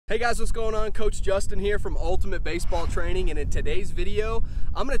Hey guys, what's going on? Coach Justin here from Ultimate Baseball Training, and in today's video,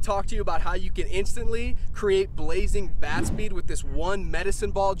 I'm going to talk to you about how you can instantly create blazing bat speed with this one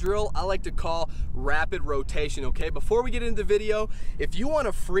medicine ball drill I like to call rapid rotation, okay? Before we get into the video, if you want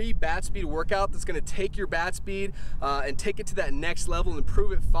a free bat speed workout that's going to take your bat speed and take it to that next level and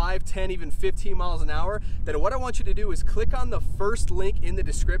improve it 5, 10, even 15 miles an hour, then what I want you to do is click on the first link in the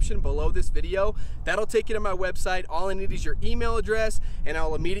description below this video. That'll take you to my website. All I need is your email address, and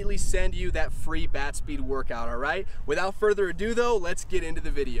I'll immediately send you that free bat speed workout, all right? Without further ado though, let's get into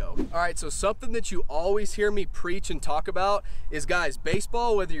the video. All right, so something that you always hear me preach and talk about is, guys,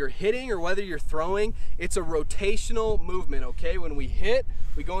 baseball, whether you're hitting or whether you're throwing, it's a rotational movement, okay? When we hit,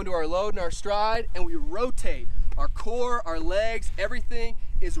 we go into our load and our stride and we rotate. Our core, our legs, everything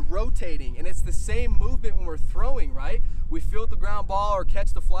is rotating, and it's the same movement when we're throwing, right? We field the ground ball or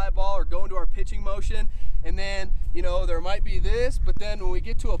catch the fly ball or go into our pitching motion, and then, you know, there might be this, but then when we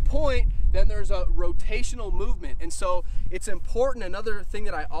get to a point, then there's a rotational movement. And so it's important. Another thing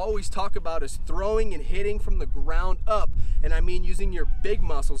that I always talk about is throwing and hitting from the ground up, and I mean using your big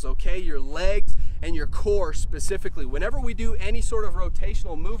muscles, okay? Your legs and your core specifically. Whenever we do any sort of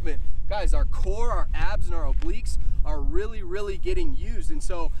rotational movement, guys, our core, our abs, and our obliques are really getting used. And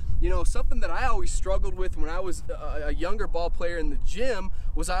so, you know, something that I always struggled with when I was a younger ball player in the gym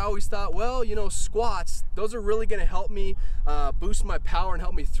was I always thought, well, you know, squats, those are really going to help me boost my power and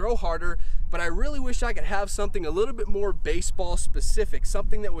help me throw harder. But I really wish I could have something a little bit more baseball specific,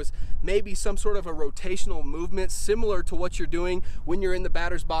 something that was maybe some sort of a rotational movement similar to what you're doing when you're in the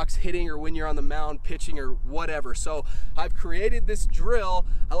batter's box hitting or when you're on the mound pitching or whatever. So I've created this drill.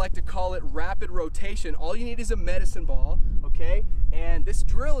 I like to call it rapid rotation. All you need is a medicine ball, okay? And this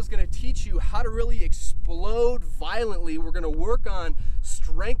drill is going to teach you how to really explode violently. We're going to work on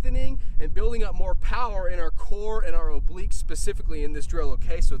strengthening and building up more power in our core and our obliques specifically in this drill,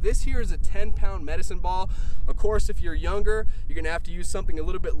 okay? So this here is a 10-pound medicine ball. Of course, if you're younger, you're going to have to use something a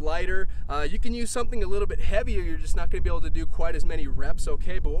little bit lighter. You can use something a little bit heavier. You're just not going to be able to do quite as many reps,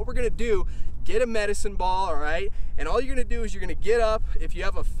 okay? But what we're going to do, get a medicine ball, all right? And all you're going to do is you're going to get up. If you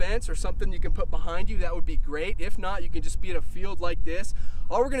have a fence or something you can put behind you, that would be great. If not, you can just be at a field like this.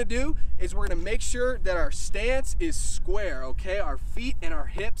 All we're going to do is we're going to make sure that our stance is square, okay? Our feet and our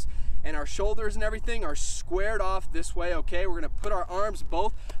hips and our shoulders and everything are squared off this way, okay? We're going to put our arms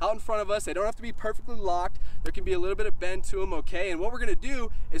both out in front of us. They don't have to be perfectly locked. There can be a little bit of bend to them, okay? And what we're going to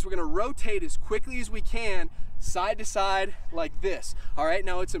do is we're going to rotate as quickly as we can side to side like this. All right,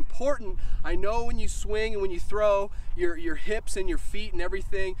 now it's important. I know when you swing and when you throw, your hips and your feet and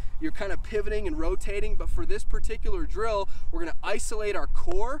everything, you're kind of pivoting and rotating, but for this particular drill, we're going to isolate our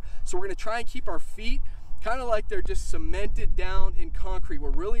core. So we're going to try and keep our feet kind of like they're just cemented down in concrete.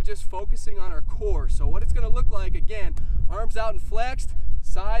 We're really just focusing on our core. So what it's going to look like, again, arms out and flexed,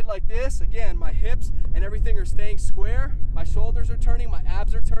 side like this. Again, my hips and everything are staying square. My shoulders are turning, my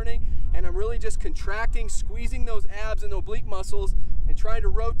abs are turning, and I'm really just contracting, squeezing those abs and oblique muscles and trying to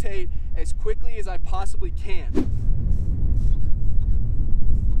rotate as quickly as I possibly can.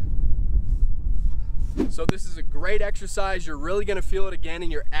 So this is a great exercise. You're really going to feel it again in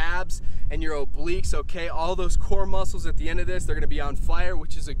your abs and your obliques, okay? All those core muscles at the end of this, they're going to be on fire,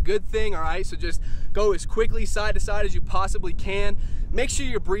 which is a good thing, all right? So just go as quickly side to side as you possibly can. Make sure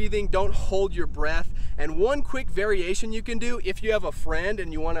you're breathing. Don't hold your breath. And one quick variation you can do, if you have a friend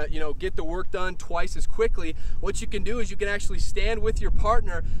and you want to, you know, get the work done twice as quickly, what you can do is you can actually stand with your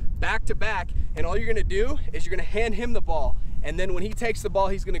partner back to back, and all you're going to do is you're going to hand him the ball. And then when he takes the ball,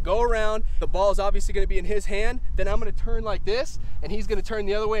 he's going to go around. The ball is obviously going to be in his hand. Then I'm going to turn like this, and he's going to turn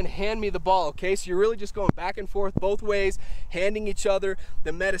the other way and hand me the ball, okay? So you're really just going back and forth both ways, handing each other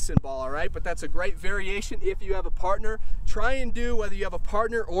the medicine ball, all right? But that's a great variation if you have a partner. Try and do, whether you have a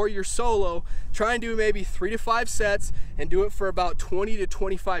partner or you're solo, try and do maybe 3 to 5 sets and do it for about 20 to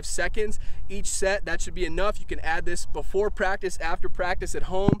 25 seconds each set. That should be enough. You can add this before practice, after practice, at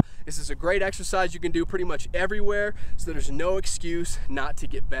home. This is a great exercise you can do pretty much everywhere, so there's no excuse not to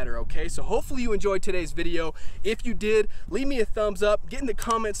get better, okay? So hopefully you enjoyed today's video. If you did, leave me a thumbs up. Get in the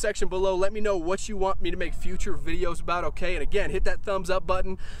comment section below. Let me know what you want me to make future videos about, okay? And again, hit that thumbs up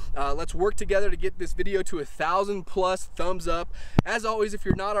button. Let's work together to get this video to 1,000+ thumbs up. As always, if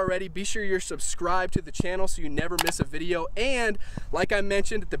you're not already, be sure you're subscribed to the channel so you never miss a video. And like I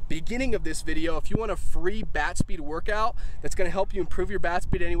mentioned at the beginning of this video, if you want a free bat speed workout that's going to help you improve your bat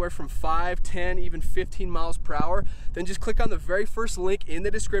speed anywhere from 5, 10, even 15 miles per hour, then just click on the very first link in the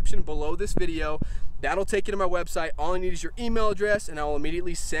description below this video. That'll take you to my website. All I need is your email address, and I will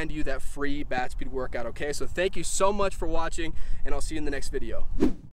immediately send you that free bat speed workout, okay? So thank you so much for watching, and I'll see you in the next video.